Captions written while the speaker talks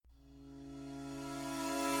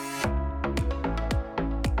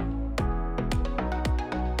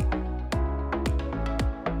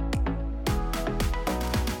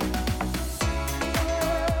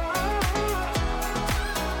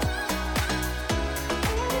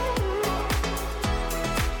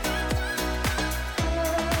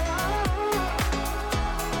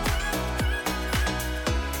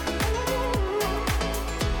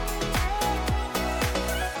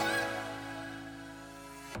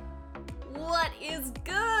What is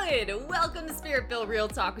good? Welcome to Spirit-Filled Real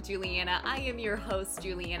Talk with Juliana. I am your host,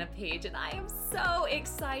 Juliana Page, and I am so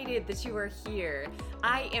excited that you are here.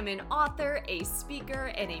 I am an author, a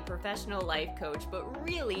speaker, and a professional life coach, but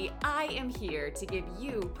really, I am here to give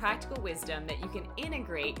you practical wisdom that you can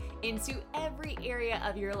integrate into every area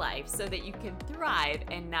of your life so that you can thrive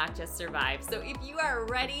and not just survive. So if you are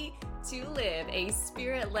ready to live a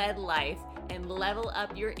spirit-led life and level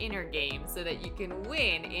up your inner game so that you can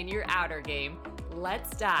win in your outer game,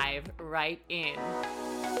 let's dive right in.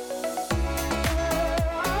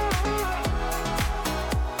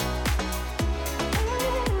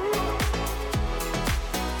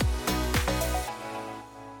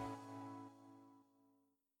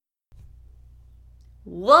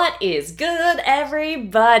 What is good,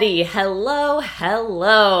 everybody? Hello.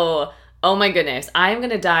 Oh my goodness, I'm going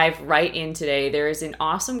to dive right in today. There is an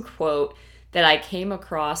awesome quote that I came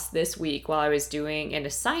across this week while I was doing an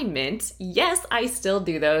assignment. Yes, I still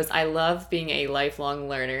do those. I love being a lifelong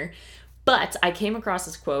learner. But I came across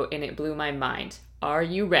this quote and it blew my mind. Are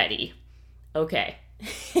you ready? Okay.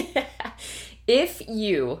 If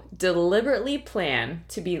you deliberately plan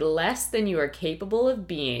to be less than you are capable of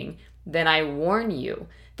being, then I warn you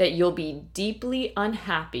that you'll be deeply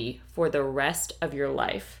unhappy for the rest of your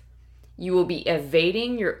life. You will be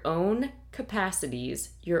evading your own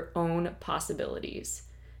capacities, your own possibilities.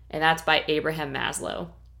 And that's by Abraham Maslow.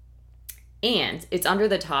 And it's under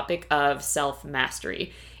the topic of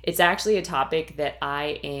self-mastery. It's actually a topic that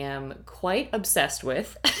I am quite obsessed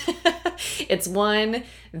with. It's one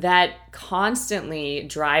that constantly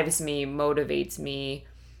drives me, motivates me,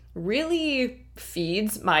 really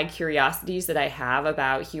feeds my curiosities that I have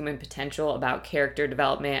about human potential, about character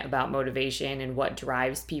development, about motivation, and what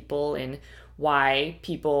drives people, and why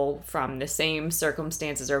people from the same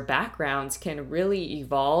circumstances or backgrounds can really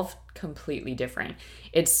evolve completely different.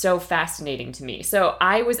 It's so fascinating to me. So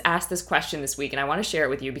I was asked this question this week, and I want to share it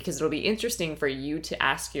with you because it'll be interesting for you to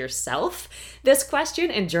ask yourself this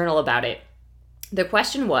question and journal about it. The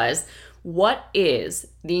question was, what is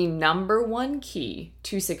the number one key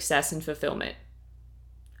to success and fulfillment?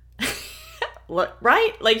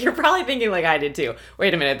 Right? Like, you're probably thinking like I did too.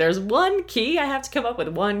 Wait a minute, there's one key? I have to come up with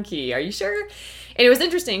one key. Are you sure? And it was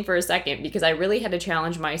interesting for a second because I really had to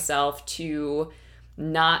challenge myself to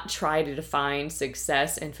not try to define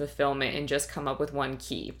success and fulfillment and just come up with one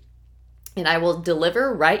key. And I will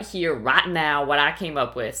deliver right here, right now, what I came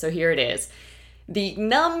up with. So here it is. The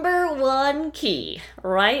number one key,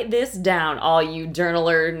 write this down, all you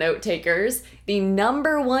journaler note takers. The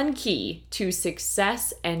number one key to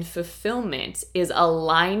success and fulfillment is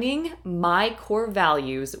aligning my core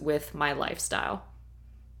values with my lifestyle.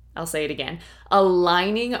 I'll say it again.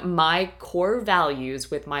 Aligning my core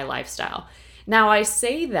values with my lifestyle. Now, I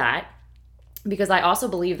say that because I also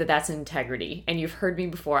believe that that's integrity. And you've heard me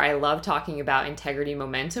before. I love talking about integrity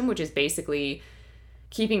momentum, which is basically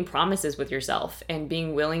keeping promises with yourself and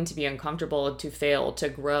being willing to be uncomfortable, to fail, to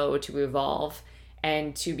grow, to evolve,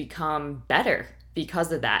 and to become better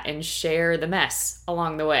because of that and share the mess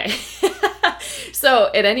along the way.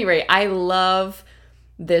 So at any rate, I love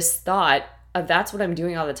this thought of that's what I'm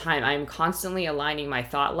doing all the time. I'm constantly aligning my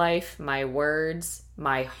thought life, my words,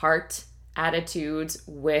 my heart attitudes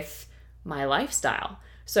with my lifestyle.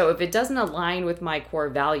 So if it doesn't align with my core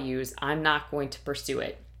values, I'm not going to pursue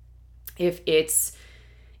it. If it's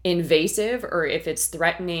invasive or if it's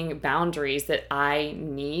threatening boundaries that I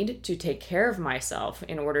need to take care of myself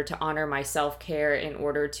in order to honor my self-care, in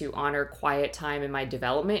order to honor quiet time in my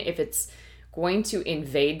development, if it's going to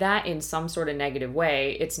invade that in some sort of negative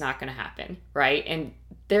way, it's not going to happen, right? And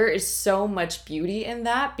there is so much beauty in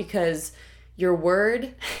that because your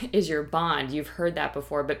word is your bond. You've heard that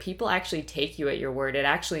before, but people actually take you at your word. It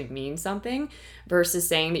actually means something versus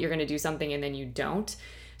saying that you're going to do something and then you don't.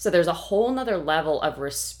 So there's a whole nother level of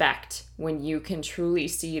respect when you can truly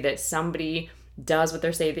see that somebody does what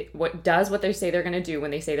they say they're going to do when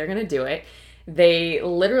they say they're going to do it. They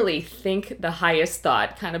literally think the highest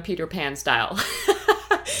thought, kind of Peter Pan style.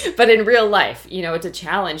 But in real life, it's a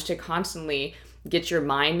challenge to constantly get your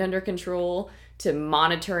mind under control, to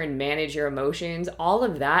monitor and manage your emotions. All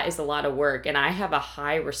of that is a lot of work. And I have a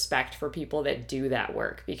high respect for people that do that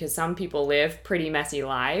work because some people live pretty messy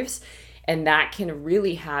lives. And that can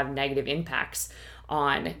really have negative impacts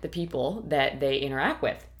on the people that they interact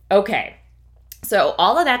with. Okay, so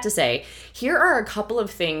all of that to say, here are a couple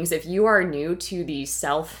of things if you are new to the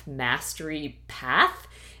self-mastery path.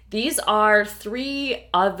 These are 3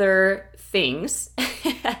 other things,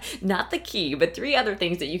 not the key, but 3 other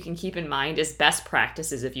things that you can keep in mind as best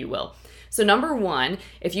practices, if you will. So number 1,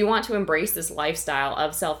 if you want to embrace this lifestyle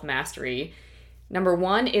of self-mastery, Number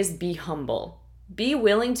 1 is be humble. Be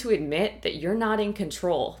willing to admit that you're not in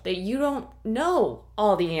control, that you don't know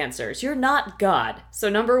all the answers. You're not God. So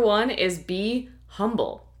number 1 is be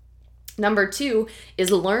humble. Number 2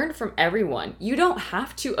 is learn from everyone. You don't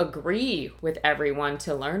have to agree with everyone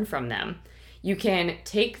to learn from them. You can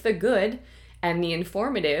take the good and the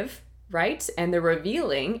informative, right, and the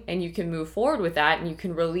revealing, and you can move forward with that, and you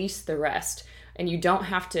can release the rest. And you don't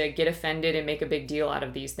have to get offended and make a big deal out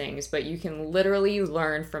of these things, but you can literally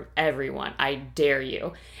learn from everyone. I dare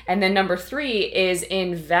you. And then number 3 is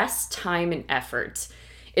invest time and effort.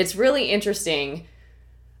 It's really interesting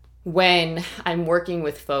when I'm working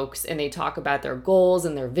with folks and they talk about their goals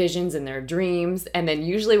and their visions and their dreams, and then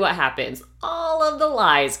usually what happens? All of the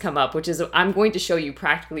lies come up, which is, I'm going to show you,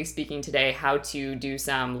 practically speaking today, how to do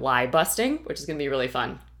some lie busting, which is going to be really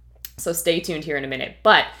fun. So stay tuned here in a minute.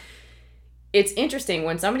 But it's interesting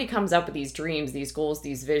when somebody comes up with these dreams, these goals,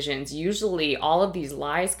 these visions, usually all of these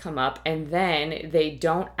lies come up and then they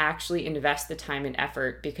don't actually invest the time and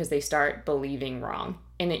effort because they start believing wrong.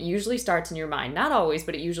 And it usually starts in your mind. Not always,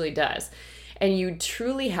 but it usually does. And you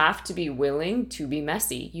truly have to be willing to be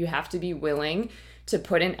messy. You have to be willing to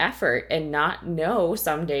put in effort and not know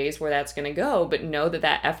some days where that's going to go, but know that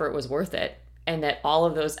that effort was worth it and that all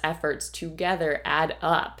of those efforts together add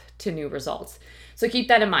up to new results. So keep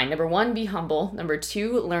that in mind. Number 1, be humble. Number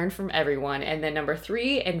 2, learn from everyone. And then number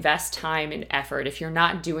 3, invest time and effort. If you're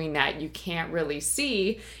not doing that, you can't really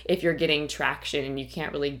see if you're getting traction and you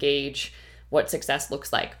can't really gauge what success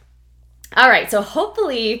looks like. All right, so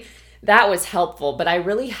hopefully that was helpful, but I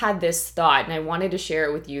really had this thought and I wanted to share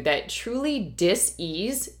it with you that truly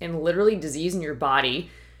dis-ease and literally disease in your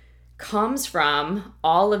body comes from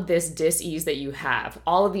all of this dis-ease that you have,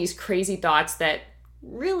 all of these crazy thoughts that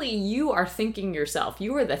really you are thinking yourself.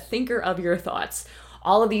 You are the thinker of your thoughts.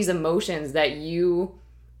 All of these emotions that you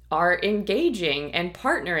are engaging and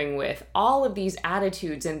partnering with, all of these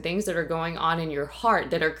attitudes and things that are going on in your heart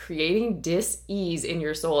that are creating dis-ease in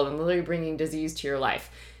your soul and literally bringing disease to your life.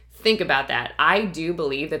 Think about that. I do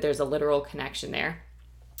believe that there's a literal connection there.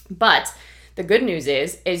 But the good news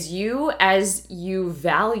is as you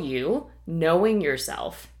value knowing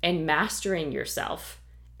yourself and mastering yourself,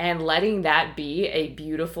 and letting that be a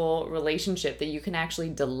beautiful relationship that you can actually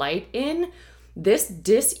delight in, this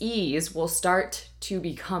dis-ease will start to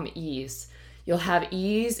become ease. You'll have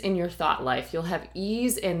ease in your thought life. You'll have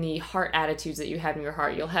ease in the heart attitudes that you have in your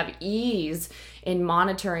heart. You'll have ease in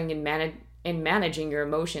monitoring and managing your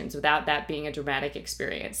emotions without that being a dramatic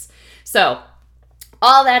experience. So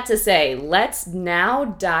all that to say, let's now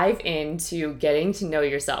dive into getting to know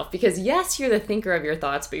yourself, because yes, you're the thinker of your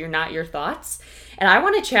thoughts, but you're not your thoughts. And I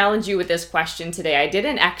want to challenge you with this question today. I did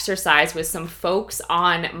an exercise with some folks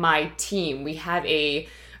on my team. We have a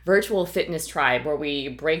virtual fitness tribe where we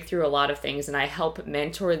break through a lot of things and I help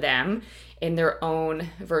mentor them in their own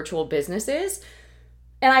virtual businesses.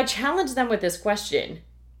 And I challenged them with this question,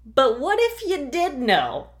 but what if you did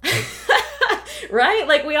know? Right?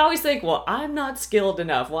 Like we always think, well, I'm not skilled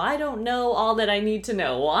enough. Well, I don't know all that I need to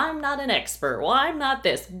know. Well, I'm not an expert. Well, I'm not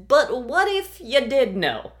this. But what if you did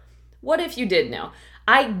know? What if you did know?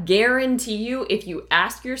 I guarantee you, if you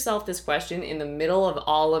ask yourself this question in the middle of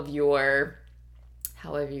all of your,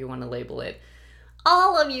 however you want to label it,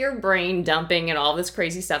 all of your brain dumping and all this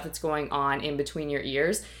crazy stuff that's going on in between your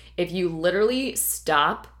ears, if you literally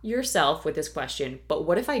stop yourself with this question, but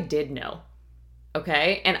what if I did know?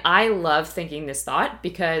 Okay? And I love thinking this thought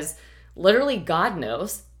because literally God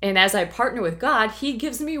knows. And as I partner with God, He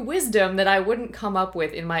gives me wisdom that I wouldn't come up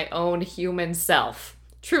with in my own human self,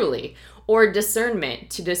 truly. Or discernment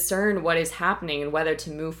to discern what is happening and whether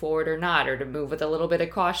to move forward or not, or to move with a little bit of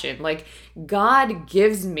caution. Like God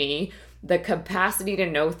gives me the capacity to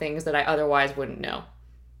know things that I otherwise wouldn't know.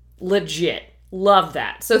 Legit. Love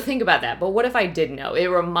that. So think about that. But what if I did know? It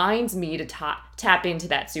reminds me to tap into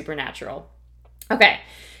that supernatural. Okay,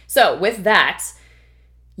 so with that,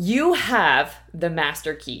 you have the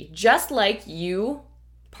master key. Just like you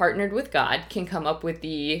partnered with God can come up with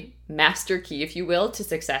the master key, if you will, to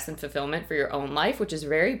success and fulfillment for your own life, which is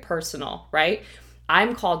very personal, right?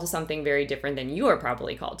 I'm called to something very different than you are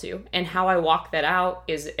probably called to. And how I walk that out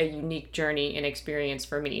is a unique journey and experience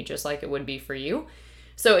for me, just like it would be for you.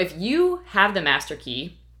 So if you have the master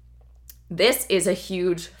key, this is a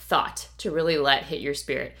huge thought to really let hit your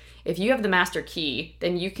spirit. If you have the master key,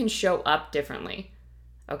 then you can show up differently,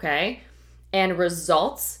 okay? And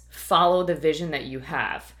results follow the vision that you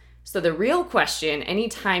have. So the real question,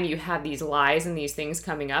 anytime you have these lies and these things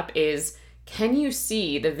coming up, is can you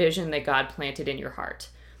see the vision that God planted in your heart?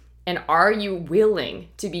 And are you willing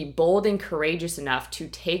to be bold and courageous enough to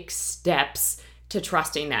take steps to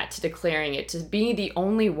trusting that, to declaring it, to be the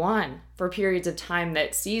only one for periods of time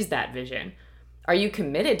that sees that vision? Are you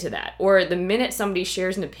committed to that? Or the minute somebody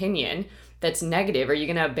shares an opinion that's negative, are you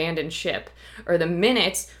going to abandon ship? Or the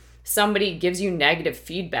minute somebody gives you negative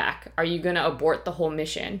feedback, are you going to abort the whole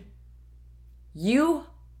mission? You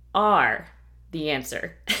are the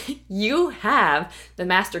answer. You have the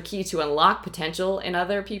master key to unlock potential in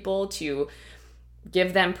other people, to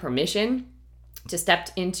give them permission to step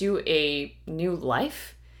into a new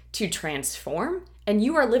life, to transform, and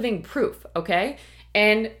you are living proof, okay?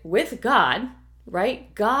 And with God,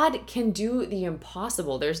 right? God can do the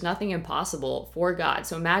impossible. There's nothing impossible for God.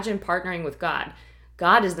 So imagine partnering with God.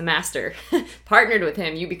 God is the master. Partnered with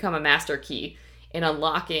him, you become a master key in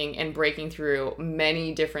unlocking and breaking through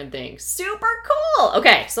many different things. Super cool.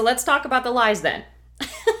 Okay, so let's talk about the lies then.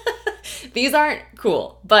 These aren't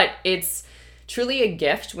cool, but it's truly a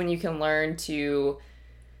gift when you can learn to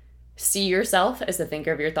see yourself as the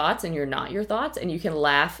thinker of your thoughts and you're not your thoughts, and you can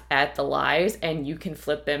laugh at the lies and you can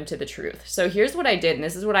flip them to the truth. So here's what I did, and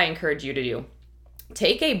this is what I encourage you to do.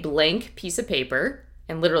 Take a blank piece of paper,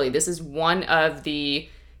 and literally this is one of the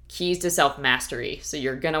keys to self-mastery. So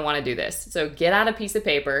you're going to want to do this. So get out a piece of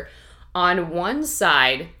paper. On one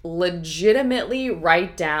side, legitimately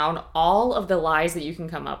write down all of the lies that you can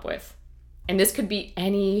come up with. And this could be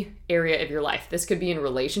any area of your life. This could be in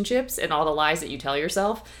relationships and all the lies that you tell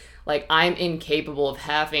yourself. Like, I'm incapable of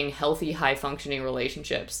having healthy, high-functioning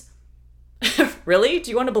relationships. Really?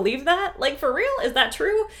 Do you want to believe that? Like, for real? Is that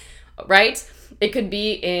true? Right? It could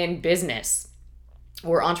be in business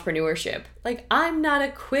or entrepreneurship. Like, I'm not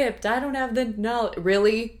equipped. I don't have the knowledge.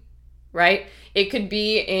 Really? Right? It could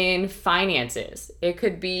be in finances. It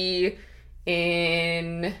could be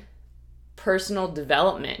in personal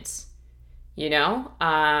development. You know,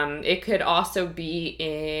 it could also be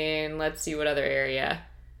in, let's see, what other area?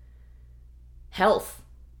 Health.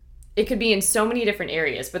 It could be in so many different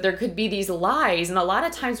areas, but there could be these lies, and a lot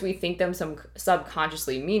of times we think them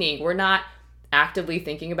subconsciously, meaning we're not actively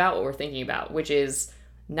thinking about what we're thinking about, which is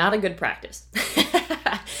not a good practice.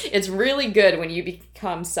 It's really good when you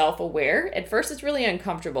become self-aware. At first, it's really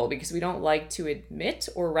uncomfortable because we don't like to admit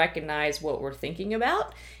or recognize what we're thinking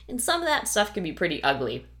about, and some of that stuff can be pretty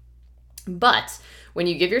ugly. But when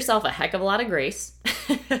you give yourself a heck of a lot of grace,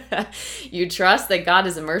 you trust that God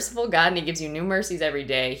is a merciful God and he gives you new mercies every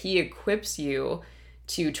day. He equips you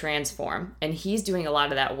to transform, and he's doing a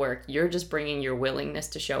lot of that work. You're just bringing your willingness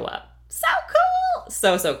to show up. So cool.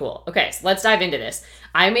 So cool. Okay, so let's dive into this.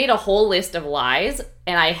 I made a whole list of lies,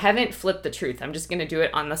 and I haven't flipped the truth. I'm just going to do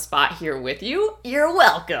it on the spot here with you. You're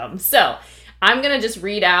welcome. So I'm going to just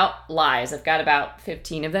read out lies. I've got about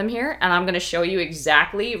 15 of them here, and I'm going to show you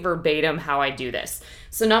exactly verbatim how I do this.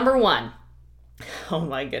 So number one, oh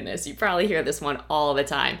my goodness, you probably hear this one all the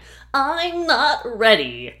time. I'm not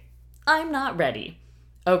ready. I'm not ready.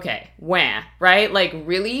 Okay, wah, right? Like,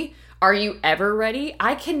 really? Are you ever ready?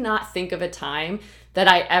 I cannot think of a time that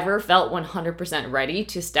I ever felt 100% ready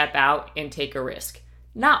to step out and take a risk.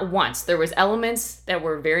 Not once. There was elements that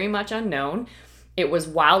were very much unknown. It was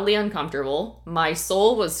wildly uncomfortable. My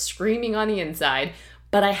soul was screaming on the inside,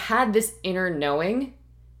 but I had this inner knowing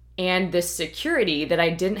and this security that I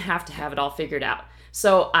didn't have to have it all figured out.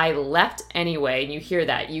 So I leapt anyway, and you hear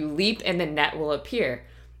that. You leap and the net will appear.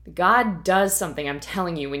 God does something, I'm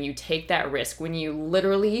telling you, when you take that risk, when you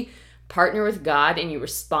literally partner with God and you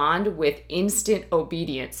respond with instant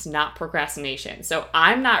obedience, not procrastination. So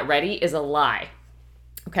I'm not ready is a lie,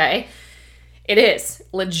 okay? It is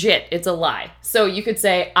legit. It's a lie. So you could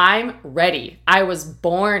say, I'm ready. I was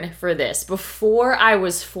born for this. Before I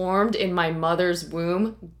was formed in my mother's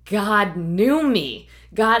womb, God knew me.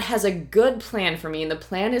 God has a good plan for me, and the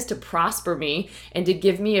plan is to prosper me and to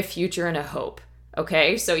give me a future and a hope.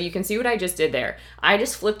 Okay, so you can see what I just did there. I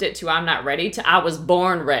just flipped it to I'm not ready to I was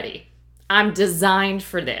born ready. I'm designed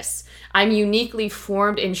for this. I'm uniquely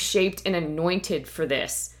formed and shaped and anointed for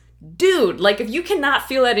this. Dude, like, if you cannot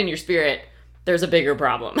feel that in your spirit, there's a bigger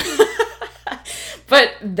problem.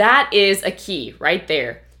 But that is a key right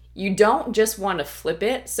there. You don't just want to flip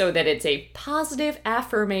it so that it's a positive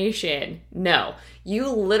affirmation. No, you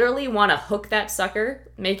literally want to hook that sucker,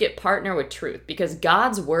 make it partner with truth, because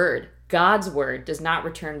God's word does not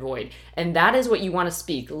return void. And that is what you want to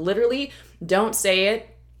speak. Literally, don't say it,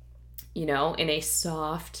 in a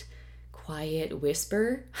soft, quiet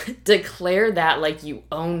whisper. Declare that like you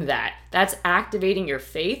own that. That's activating your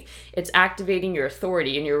faith. It's activating your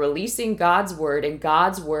authority, and you're releasing God's word, and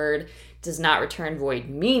God's word does not return void,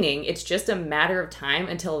 meaning it's just a matter of time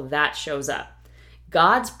until that shows up.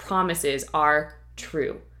 God's promises are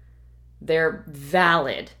true. They're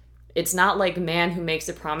valid. It's not like man who makes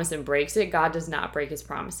a promise and breaks it. God does not break his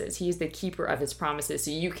promises. He's the keeper of his promises.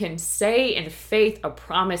 So you can say in faith a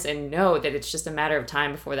promise and know that it's just a matter of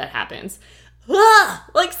time before that happens.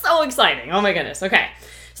 Like so exciting. Oh my goodness. Okay.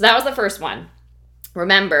 So that was the first one.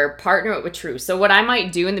 Remember, partner it with truth. So what I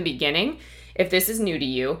might do in the beginning, if this is new to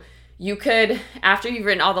you, you could, after you've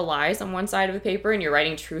written all the lies on one side of the paper and you're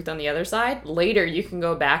writing truth on the other side, later you can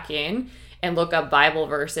go back in and look up Bible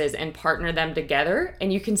verses and partner them together.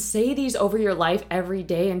 And you can say these over your life every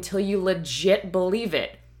day until you legit believe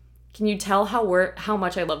it. Can you tell how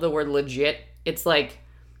much I love the word legit? It's like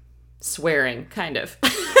swearing, kind of.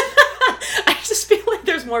 I just feel like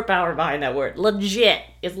there's more power behind that word. Legit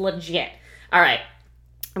is legit. All right.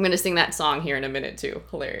 I'm going to sing that song here in a minute too.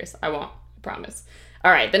 Hilarious. I won't, I promise.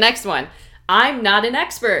 All right. The next one. I'm not an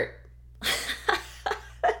expert.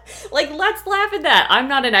 Like, let's laugh at that. I'm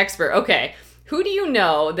not an expert. Okay. Who do you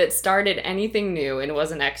know that started anything new and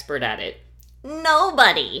was an expert at it?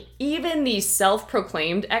 Nobody. Even these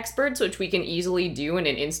self-proclaimed experts, which we can easily do in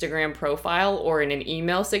an Instagram profile or in an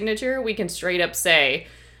email signature, we can straight up say,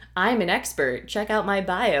 I'm an expert. Check out my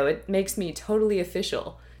bio. It makes me totally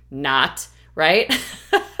official. Not, right?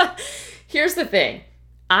 Here's the thing.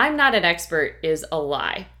 I'm not an expert is a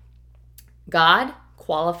lie. God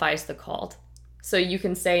qualifies the called. So you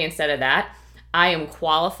can say instead of that, I am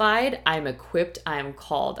qualified, I am equipped, I am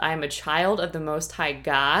called. I am a child of the Most High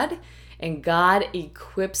God, and God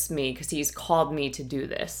equips me because he's called me to do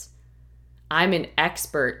this. I'm an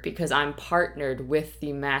expert because I'm partnered with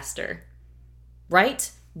the master. Right?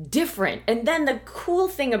 Different. And then the cool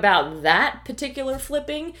thing about that particular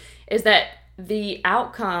flipping is that the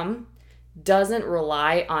outcome doesn't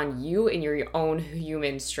rely on you and your own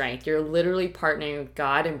human strength. You're literally partnering with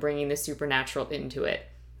God and bringing the supernatural into it.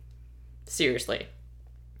 Seriously.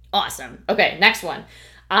 Awesome. Okay, next one.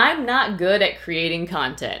 I'm not good at creating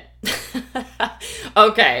content.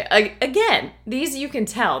 Okay, again, these you can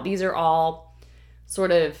tell. These are all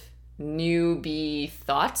sort of newbie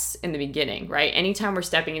thoughts in the beginning, right? Anytime we're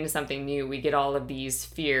stepping into something new, we get all of these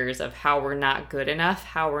fears of how we're not good enough,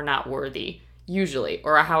 how we're not worthy. Usually,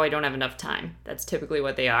 or how I don't have enough time. That's typically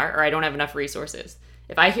what they are, or I don't have enough resources.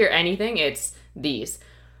 If I hear anything, it's these.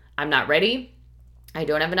 I'm not ready. I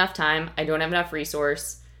don't have enough time. I don't have enough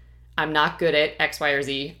resource. I'm not good at X, Y, or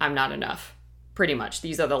Z. I'm not enough. Pretty much.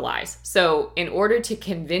 These are the lies. So in order to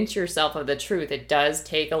convince yourself of the truth, it does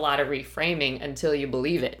take a lot of reframing until you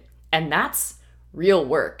believe it. And that's real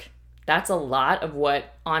work. That's a lot of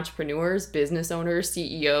what entrepreneurs, business owners,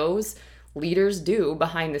 CEOs, leaders do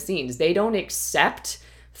behind the scenes. They don't accept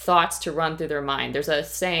thoughts to run through their mind. There's a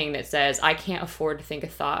saying that says, I can't afford to think a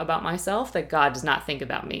thought about myself that God does not think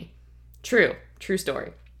about me. True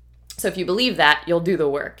story. So if you believe that, you'll do the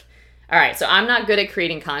work. All right, so I'm not good at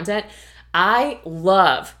creating content. I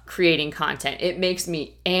love creating content. It makes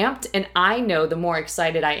me amped, and I know the more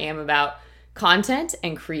excited I am about content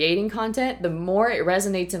and creating content, the more it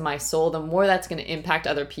resonates in my soul, the more that's going to impact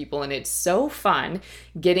other people. And it's so fun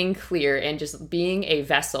getting clear and just being a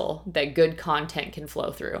vessel that good content can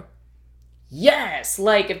flow through. Yes!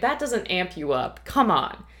 Like, if that doesn't amp you up, come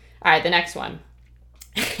on. All right, the next one.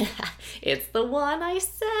 It's the one I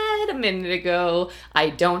said a minute ago. I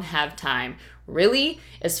don't have time. Really?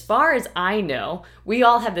 As far as I know, we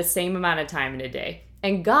all have the same amount of time in a day.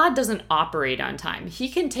 And God doesn't operate on time. He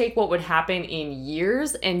can take what would happen in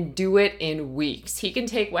years and do it in weeks. He can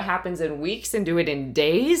take what happens in weeks and do it in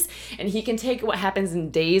days. And he can take what happens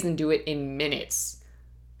in days and do it in minutes.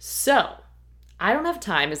 So, I don't have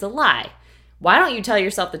time is a lie. Why don't you tell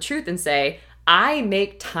yourself the truth and say, I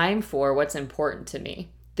make time for what's important to me.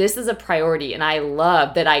 This is a priority, and I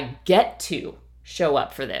love that I get to show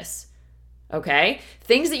up for this. Okay?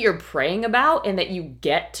 Things that you're praying about and that you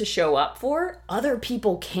get to show up for, other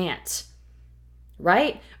people can't.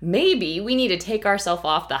 Right? Maybe we need to take ourselves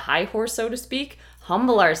off the high horse, so to speak,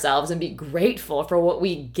 humble ourselves and be grateful for what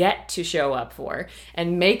we get to show up for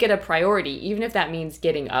and make it a priority, even if that means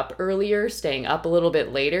getting up earlier, staying up a little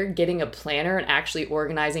bit later, getting a planner and actually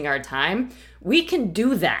organizing our time. We can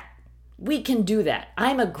do that. We can do that.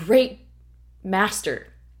 I'm a great master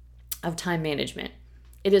of time management.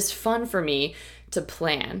 It is fun for me to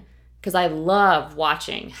plan because I love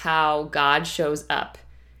watching how God shows up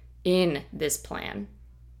in this plan.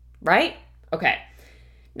 Right? Okay.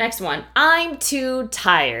 Next one. I'm too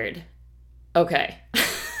tired. Okay.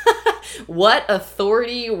 What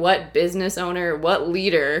authority, what business owner, what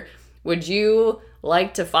leader would you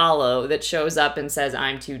like to follow that shows up and says,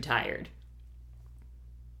 I'm too tired?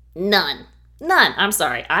 None. I'm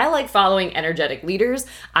sorry. I like following energetic leaders.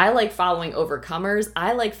 I like following overcomers.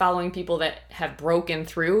 I like following people that have broken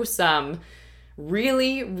through some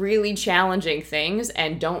really, really challenging things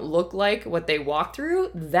and don't look like what they walk through,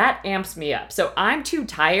 that amps me up. So I'm too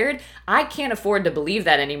tired. I can't afford to believe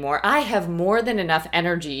that anymore. I have more than enough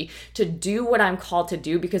energy to do what I'm called to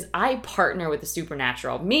do because I partner with the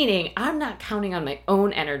supernatural, meaning I'm not counting on my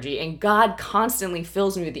own energy, and God constantly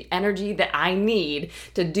fills me with the energy that I need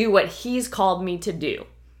to do what He's called me to do.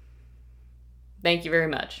 Thank you very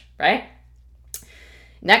much, right?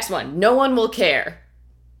 Next one, no one will care.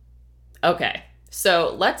 Okay,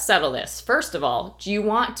 so let's settle this. First of all, do you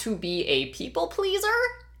want to be a people pleaser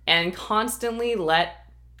and constantly let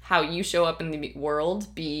how you show up in the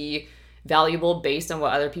world be valuable based on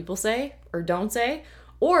what other people say or don't say?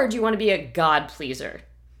 Or do you want to be a God pleaser?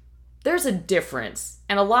 There's a difference.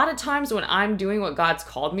 And a lot of times when I'm doing what God's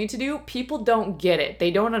called me to do, people don't get it.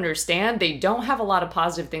 They don't understand. They don't have a lot of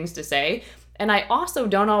positive things to say. And I also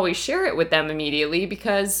don't always share it with them immediately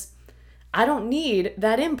because I don't need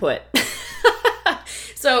that input.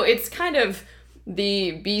 So it's kind of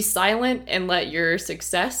the be silent and let your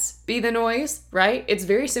success be the noise, right? It's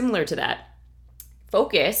very similar to that.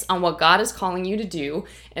 Focus on what God is calling you to do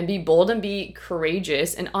and be bold and be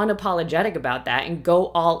courageous and unapologetic about that and go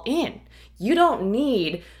all in. You don't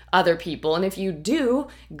need other people. And if you do,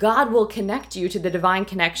 God will connect you to the divine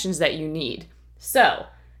connections that you need. So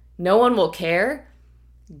no one will care.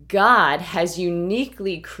 God has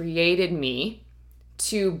uniquely created me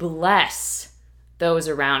to bless those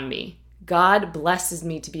around me. God blesses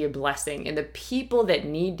me to be a blessing. And the people that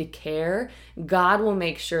need to care, God will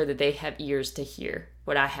make sure that they have ears to hear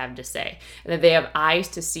what I have to say, and that they have eyes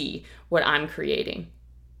to see what I'm creating.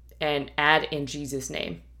 And add in Jesus'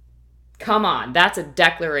 name. Come on, that's a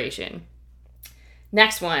declaration.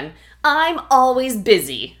 Next one, I'm always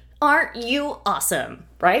busy. Aren't you awesome,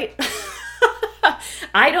 right?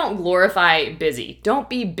 I don't glorify busy. Don't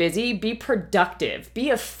be busy. Be productive. Be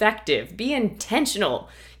effective. Be intentional.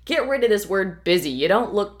 Get rid of this word busy. You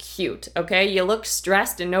don't look cute, okay? You look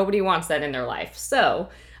stressed and nobody wants that in their life. So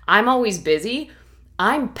I'm always busy.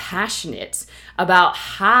 I'm passionate about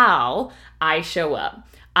how I show up.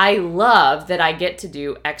 I love that I get to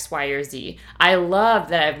do X, Y, or Z. I love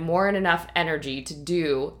that I have more than enough energy to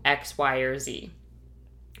do X, Y, or Z.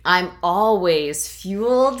 I'm always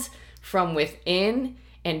fueled from within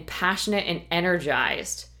and passionate and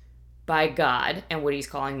energized by God and what He's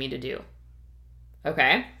calling me to do.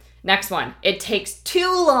 Okay, next one. It takes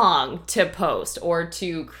too long to post or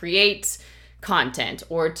to create content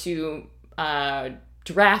or to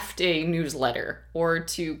draft a newsletter or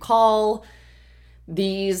to call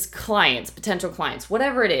these clients, potential clients,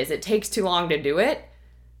 whatever it is. It takes too long to do it.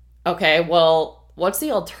 Okay, well, what's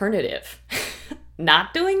the alternative?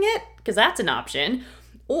 Not doing it? Because that's an option.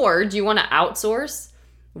 Or do you want to outsource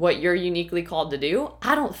what you're uniquely called to do?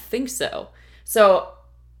 I don't think so. So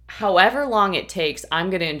however long it takes, I'm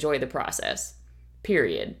going to enjoy the process.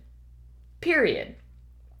 Period.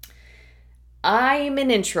 I'm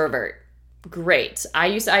an introvert. Great. I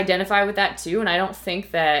used to identify with that too, and I don't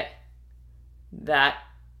think that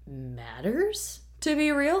matters, to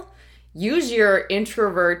be real. Use your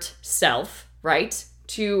introvert self, right,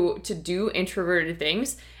 to do introverted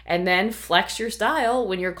things, and then flex your style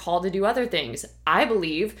when you're called to do other things. I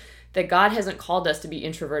believe that God hasn't called us to be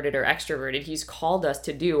introverted or extroverted. He's called us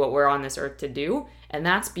to do what we're on this earth to do, and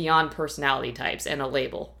that's beyond personality types and a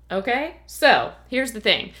label, okay? So here's the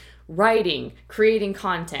thing. Writing, creating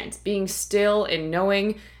content, being still and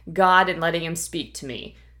knowing God and letting Him speak to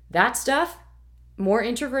me. That stuff, more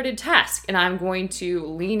introverted task, and I'm going to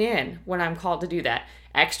lean in when I'm called to do that.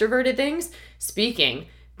 Extroverted things, speaking,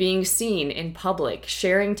 being seen in public,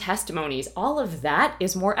 sharing testimonies, all of that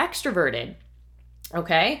is more extroverted,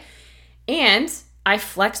 okay? And I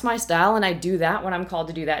flex my style and I do that when I'm called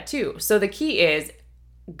to do that too. So the key is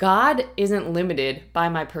God isn't limited by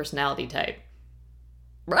my personality type,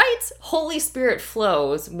 right? Holy Spirit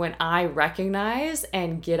flows when I recognize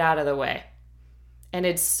and get out of the way. And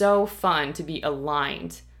it's so fun to be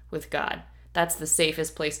aligned with God. That's the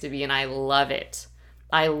safest place to be, and I love it.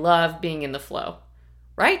 I love being in the flow,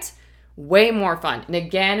 right? Way more fun. And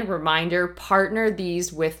again, reminder, partner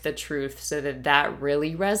these with the truth so that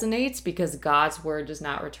really resonates, because God's word does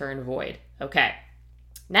not return void. Okay,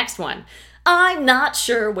 next one. I'm not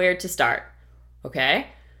sure where to start. Okay,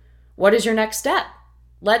 what is your next step?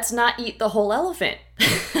 Let's not eat the whole elephant.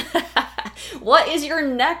 What is your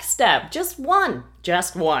next step? Just one.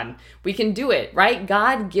 We can do it, right?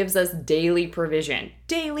 God gives us daily provision,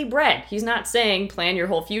 daily bread. He's not saying plan your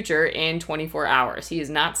whole future in 24 hours. He is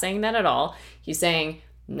not saying that at all. He's saying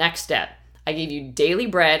next step. I gave you daily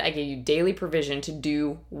bread. I gave you daily provision to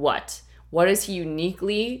do what? What is He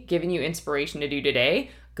uniquely giving you inspiration to do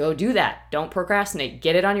today? Go do that. Don't procrastinate.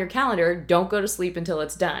 Get it on your calendar. Don't go to sleep until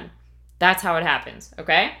it's done. That's how it happens,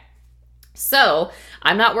 okay? So,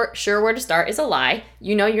 I'm not sure where to start is a lie.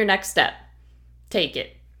 You know your next step. Take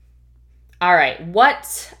it. All right,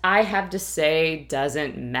 what I have to say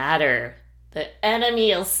doesn't matter. The enemy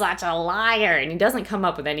is such a liar, and he doesn't come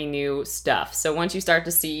up with any new stuff. So once you start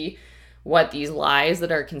to see what these lies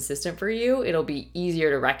that are consistent for you, it'll be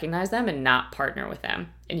easier to recognize them and not partner with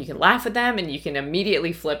them. And you can laugh at them and you can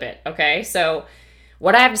immediately flip it, okay? So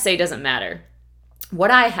what I have to say doesn't matter.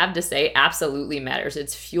 What I have to say absolutely matters.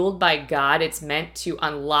 It's fueled by God. It's meant to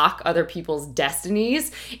unlock other people's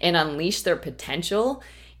destinies and unleash their potential.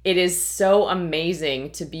 It is so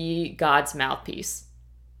amazing to be God's mouthpiece,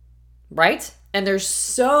 right? And there's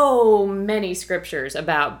so many scriptures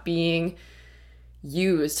about being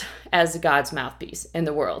used as God's mouthpiece in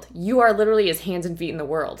the world. You are literally his hands and feet in the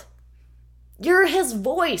world. You're his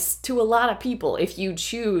voice to a lot of people if you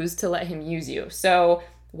choose to let him use you. So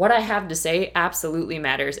what I have to say absolutely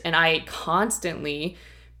matters. And I constantly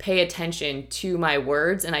pay attention to my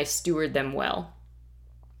words and I steward them well.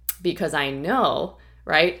 Because I know,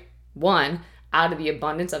 right? One, out of the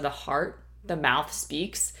abundance of the heart, the mouth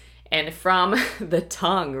speaks. And from the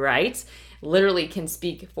tongue, right? Literally can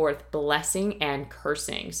speak forth blessing and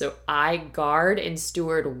cursing. So I guard and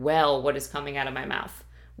steward well what is coming out of my mouth.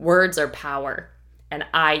 Words are power, and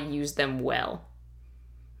I use them well.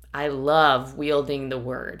 I love wielding the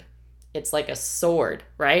word. It's like a sword,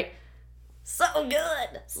 right? So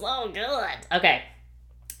good, so good. Okay.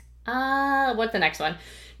 What's the next one?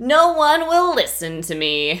 No one will listen to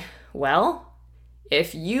me. Well,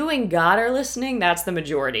 if you and God are listening, that's the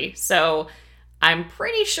majority. So I'm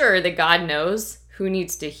pretty sure that God knows who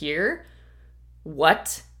needs to hear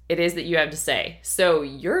what it is that you have to say. So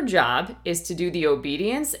your job is to do the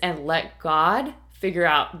obedience and let God figure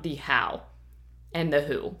out the how and the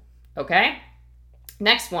who. Okay?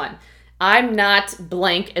 Next one. I'm not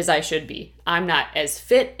blank as I should be. I'm not as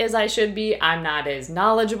fit as I should be. I'm not as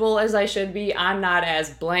knowledgeable as I should be. I'm not as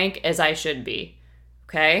blank as I should be.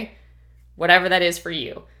 Okay? Whatever that is for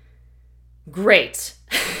you. Great.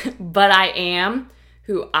 But I am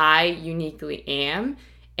who I uniquely am,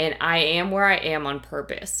 and I am where I am on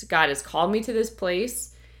purpose. God has called me to this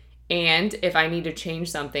place, and if I need to change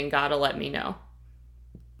something, God will let me know.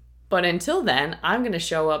 But until then, I'm going to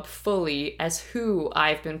show up fully as who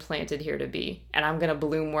I've been planted here to be, and I'm going to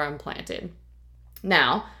bloom where I'm planted.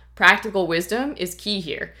 Now, practical wisdom is key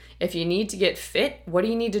here. If you need to get fit, what do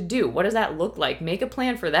you need to do? What does that look like? Make a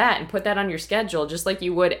plan for that and put that on your schedule just like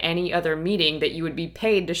you would any other meeting that you would be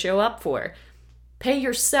paid to show up for. Pay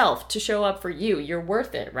yourself to show up for you. You're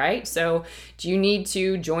worth it, right? So do you need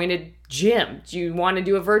to join a gym? Do you want to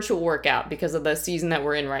do a virtual workout because of the season that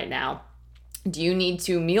we're in right now? Do you need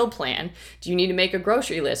to meal plan? Do you need to make a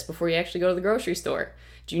grocery list before you actually go to the grocery store?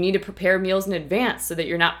 Do you need to prepare meals in advance so that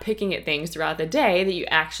you're not picking at things throughout the day that you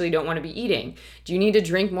actually don't want to be eating? Do you need to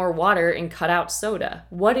drink more water and cut out soda?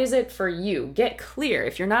 What is it for you? Get clear.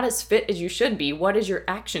 If you're not as fit as you should be, what is your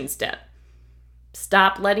action step?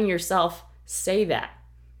 Stop letting yourself say that.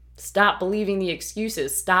 Stop believing the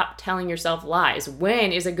excuses. Stop telling yourself lies.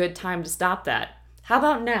 When is a good time to stop that? How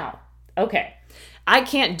about now? Okay, I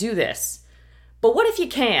can't do this. But what if you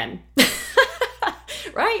can?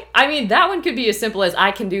 Right? I mean, that one could be as simple as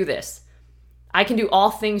I can do this. I can do all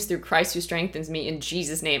things through Christ who strengthens me in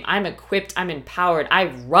Jesus' name. I'm equipped. I'm empowered. I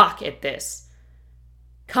rock at this.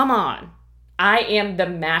 Come on. I am the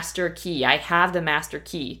master key. I have the master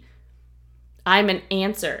key. I'm an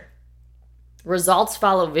answer. Results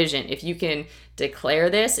follow vision. If you can declare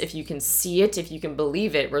this, if you can see it, if you can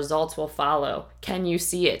believe it, results will follow. Can you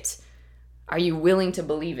see it? Are you willing to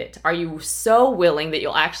believe it? Are you so willing that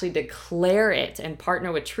you'll actually declare it and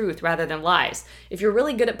partner with truth rather than lies? If you're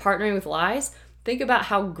really good at partnering with lies, think about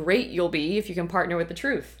how great you'll be if you can partner with the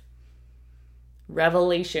truth.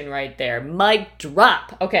 Revelation right there. Mic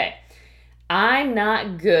drop. Okay. I'm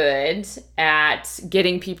not good at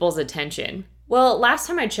getting people's attention. Well, last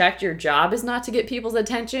time I checked, your job is not to get people's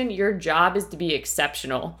attention. Your job is to be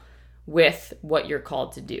exceptional with what you're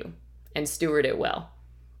called to do and steward it well.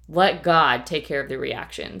 Let God take care of the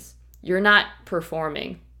reactions. You're not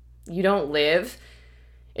performing. You don't live.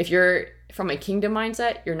 If you're from a kingdom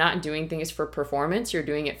mindset, you're not doing things for performance. You're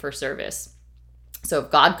doing it for service. So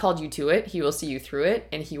if God called you to it, he will see you through it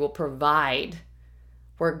and he will provide.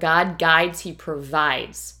 Where God guides, he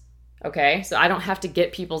provides. Okay? So I don't have to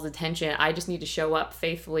get people's attention. I just need to show up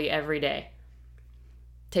faithfully every day.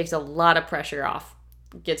 Takes a lot of pressure off.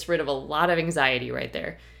 Gets rid of a lot of anxiety right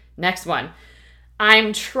there. Next one.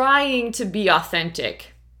 I'm trying to be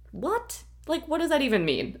authentic. What? Like, what does that even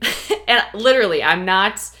mean? And literally,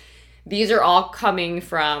 these are all coming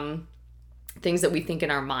from things that we think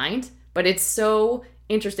in our mind, but it's so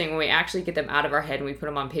interesting when we actually get them out of our head and we put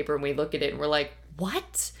them on paper and we look at it and we're like,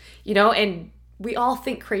 what? And we all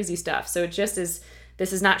think crazy stuff. So it just is,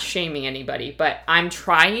 this is not shaming anybody, but I'm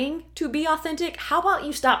trying to be authentic. How about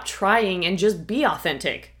you stop trying and just be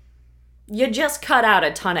authentic? You just cut out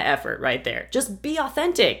a ton of effort right there. Just be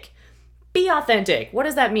authentic. Be authentic. What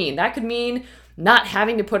does that mean? That could mean not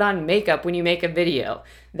having to put on makeup when you make a video.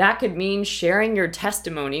 That could mean sharing your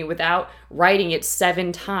testimony without writing it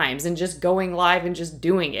 7 times and just going live and just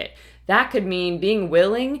doing it. That could mean being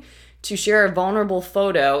willing to share a vulnerable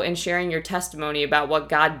photo and sharing your testimony about what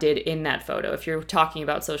God did in that photo. If you're talking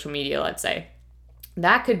about social media, let's say.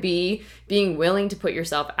 That could be being willing to put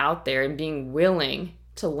yourself out there and being willing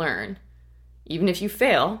to learn. Even if you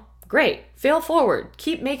fail, great. Fail forward.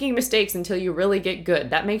 Keep making mistakes until you really get good.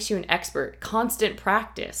 That makes you an expert. Constant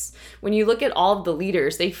practice. When you look at all of the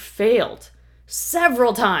leaders, they failed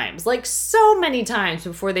several times, like so many times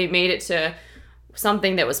before they made it to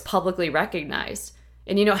something that was publicly recognized.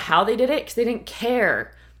 And you know how they did it? Because they didn't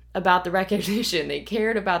care about the recognition. They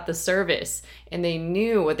cared about the service and they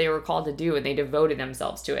knew what they were called to do and they devoted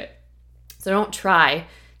themselves to it. So don't try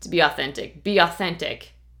to be authentic. Be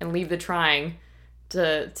authentic and leave the trying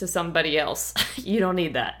to somebody else. You don't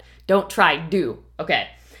need that. Don't try, do. Okay.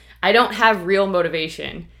 I don't have real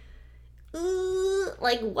motivation.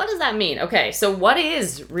 Like, what does that mean? Okay, so what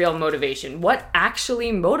is real motivation? What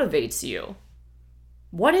actually motivates you?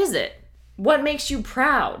 What is it? What makes you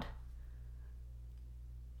proud?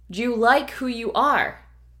 Do you like who you are?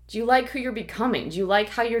 Do you like who you're becoming? Do you like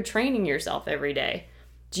how you're training yourself every day?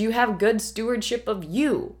 Do you have good stewardship of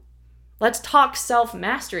you? Let's talk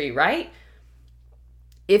self-mastery, right?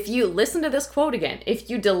 If you listen to this quote again, if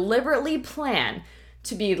you deliberately plan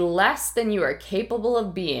to be less than you are capable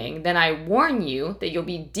of being, then I warn you that you'll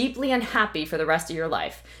be deeply unhappy for the rest of your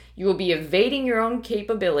life. You will be evading your own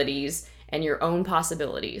capabilities and your own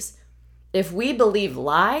possibilities. If we believe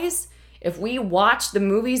lies, if we watch the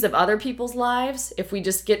movies of other people's lives, if we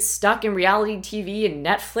just get stuck in reality TV and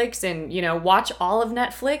Netflix and, watch all of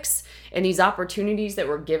Netflix and these opportunities that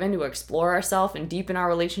we're given to explore ourselves and deepen our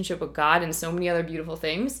relationship with God and so many other beautiful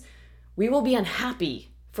things, we will be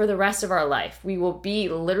unhappy for the rest of our life. We will be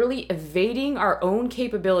literally evading our own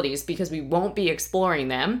capabilities because we won't be exploring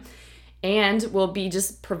them. And we'll be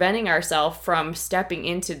just preventing ourselves from stepping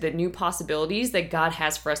into the new possibilities that God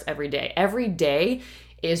has for us every day. Every day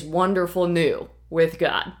is wonderful new with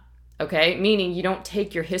God, okay? Meaning you don't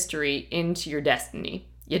take your history into your destiny.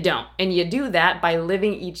 You don't. And you do that by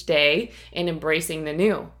living each day and embracing the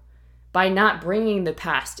new, by not bringing the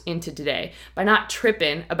past into today, by not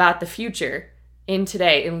tripping about the future in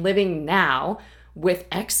today and living now with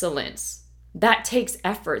excellence. That takes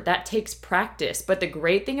effort. That takes practice. But the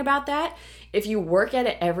great thing about that, if you work at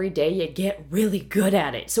it every day, you get really good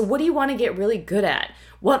at it. So what do you want to get really good at?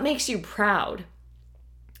 What makes you proud?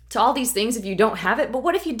 To all these things if you don't have it, but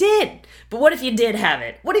what if you did? But what if you did have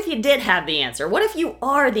it? What if you did have the answer? What if you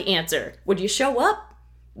are the answer? Would you show up?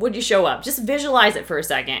 Would you show up? Just visualize it for a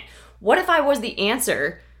second. What if I was the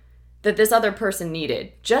answer that this other person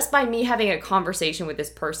needed? Just by me having a conversation with this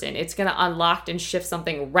person, it's going to unlock and shift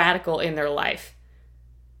something radical in their life.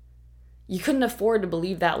 You couldn't afford to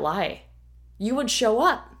believe that lie. You would show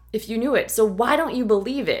up if you knew it. So why don't you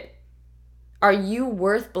believe it? Are you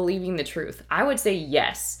worth believing the truth? I would say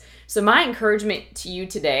yes. So my encouragement to you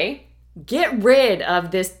today, get rid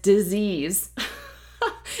of this disease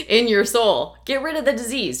in your soul. Get rid of the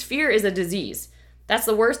disease. Fear is a disease. That's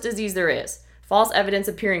the worst disease there is. False evidence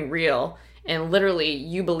appearing real and literally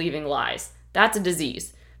you believing lies. That's a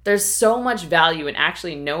disease. There's so much value in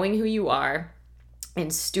actually knowing who you are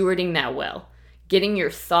and stewarding that well. Getting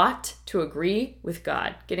your thought to agree with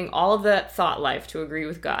God. Getting all of that thought life to agree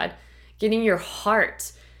with God. Getting your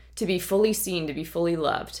heart to be fully seen, to be fully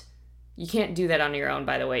loved. You can't do that on your own,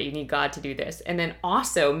 by the way. You need God to do this. And then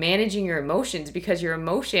also managing your emotions, because your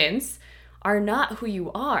emotions are not who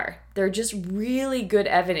you are. They're just really good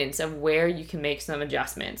evidence of where you can make some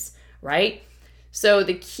adjustments, right? So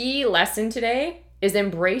the key lesson today is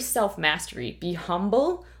embrace self-mastery. Be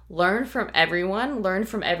humble, learn from everyone, learn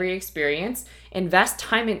from every experience, invest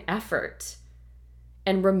time and effort.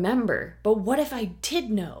 And remember, but what if I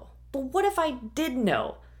did know? But what if I did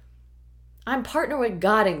know? I'm partnered with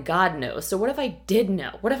God and God knows. So what if I did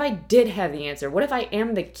know? What if I did have the answer? What if I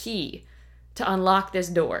am the key to unlock this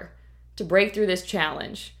door, to break through this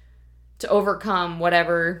challenge, to overcome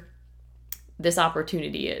whatever this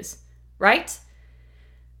opportunity is, right?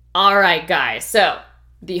 All right, guys. So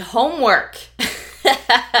the homework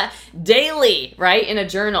daily, right? In a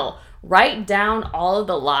journal, write down all of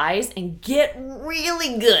the lies and get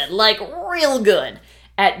really good, like real good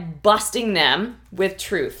at busting them with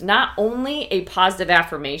truth. Not only a positive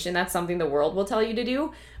affirmation, that's something the world will tell you to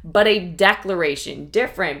do, but a declaration,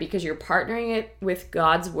 different because you're partnering it with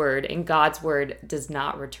God's word, and God's word does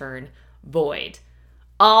not return void.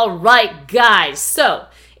 All right, guys. So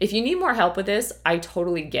if you need more help with this, I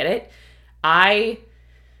totally get it. I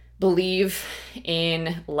believe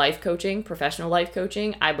in life coaching, professional life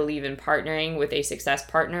coaching. I believe in partnering with a success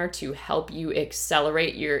partner to help you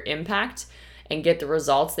accelerate your impact and get the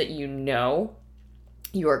results that you know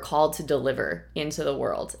you are called to deliver into the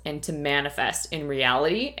world and to manifest in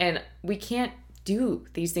reality. And we can't do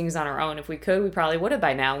these things on our own. If we could, we probably would have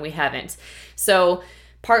by now, and we haven't. So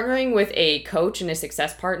partnering with a coach and a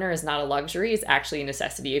success partner is not a luxury, it's actually a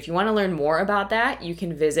necessity. If you want to learn more about that, you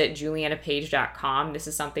can visit juliannapage.com. This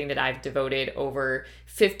is something that I've devoted over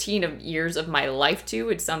 15 years of my life to.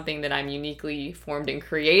 It's something that I'm uniquely formed and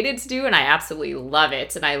created to do, and I absolutely love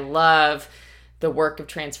it. And I love the work of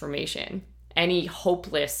transformation. Any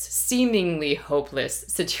hopeless, seemingly hopeless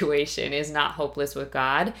situation is not hopeless with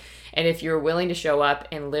God. And if you're willing to show up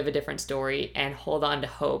and live a different story and hold on to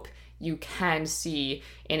hope, you can see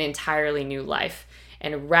an entirely new life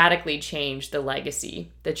and radically change the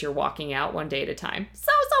legacy that you're walking out one day at a time.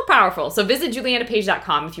 So powerful. So visit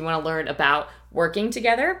juliannapage.com if you want to learn about working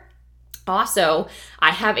together. Also,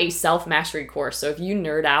 I have a self-mastery course. So if you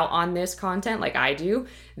nerd out on this content like I do,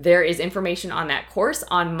 there is information on that course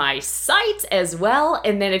on my site as well.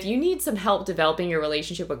 And then if you need some help developing your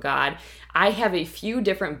relationship with God, I have a few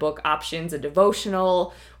different book options, a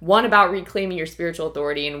devotional, one about reclaiming your spiritual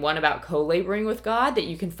authority, and one about co-laboring with God that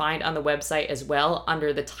you can find on the website as well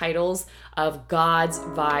under the titles of God's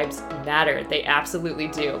Vibes Matter. They absolutely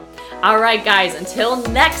do. All right, guys, until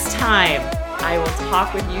next time, I will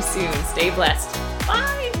talk with you soon. Stay blessed.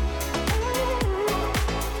 Bye.